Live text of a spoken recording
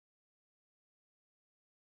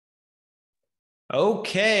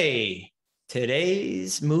Okay,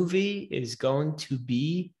 today's movie is going to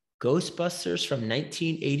be Ghostbusters from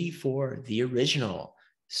 1984, the original.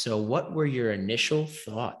 So, what were your initial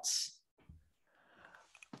thoughts?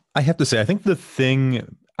 I have to say, I think the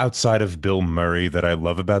thing outside of Bill Murray that I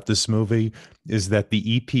love about this movie is that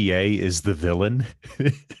the EPA is the villain.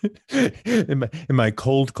 In my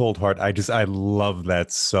cold heart, I love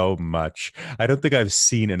that so much. I don't think I've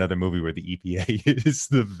seen another movie where the EPA is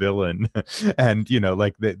the villain. And,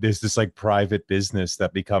 like there's this like private business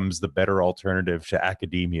that becomes the better alternative to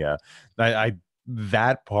academia. I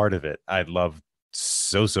that part of it I love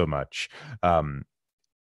so much. Um,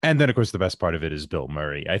 and then, of course, the best part of it is Bill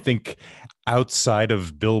Murray. I think outside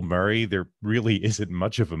of Bill Murray, there really isn't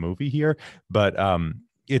much of a movie here, but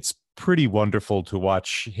it's pretty wonderful to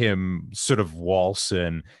watch him sort of waltz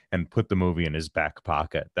in and put the movie in his back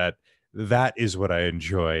pocket. That is what I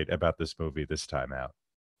enjoyed about this movie this time out.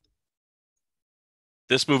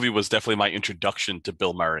 This movie was definitely my introduction to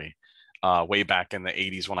Bill Murray way back in the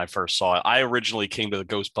 80s when I first saw it. I originally came to the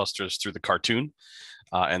Ghostbusters through the cartoon.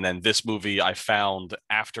 And then this movie I found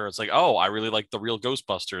after it's like, oh, I really like the real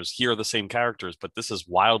Ghostbusters. Here are the same characters, but this is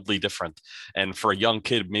wildly different. And for a young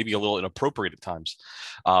kid, maybe a little inappropriate at times.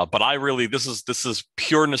 But I really, this is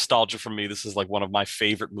pure nostalgia for me. This is like one of my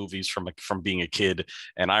favorite movies from being a kid.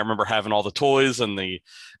 And I remember having all the toys and the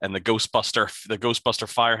Ghostbuster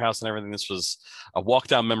firehouse and everything. This was a walk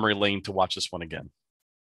down memory lane to watch this one again.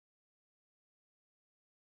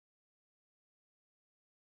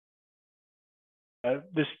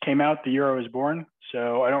 This came out the year I was born,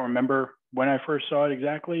 so I don't remember when I first saw it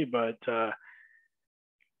exactly, but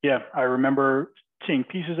yeah, I remember seeing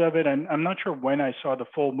pieces of it, and I'm not sure when I saw the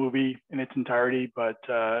full movie in its entirety, but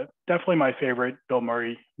definitely my favorite Bill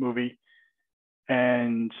Murray movie,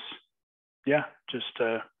 and yeah, just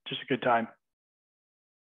a good time.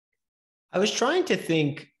 I was trying to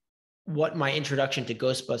think what my introduction to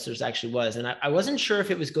Ghostbusters actually was. And I wasn't sure if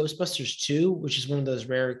it was Ghostbusters 2, which is one of those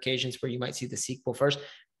rare occasions where you might see the sequel first.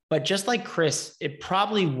 But just like Chris, it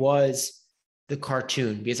probably was the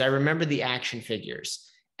cartoon because I remember the action figures.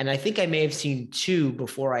 And I think I may have seen two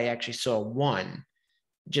before I actually saw one,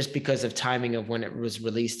 just because of timing of when it was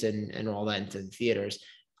released and all that into the theaters.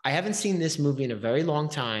 I haven't seen this movie in a very long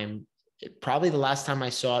time. Probably the last time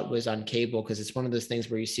I saw it was on cable because it's one of those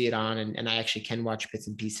things where you see it on and I actually can watch bits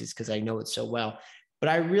and pieces because I know it so well. But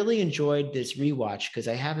I really enjoyed this rewatch because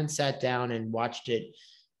I haven't sat down and watched it,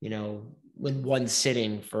 in one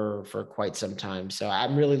sitting for quite some time. So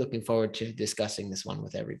I'm really looking forward to discussing this one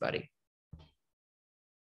with everybody.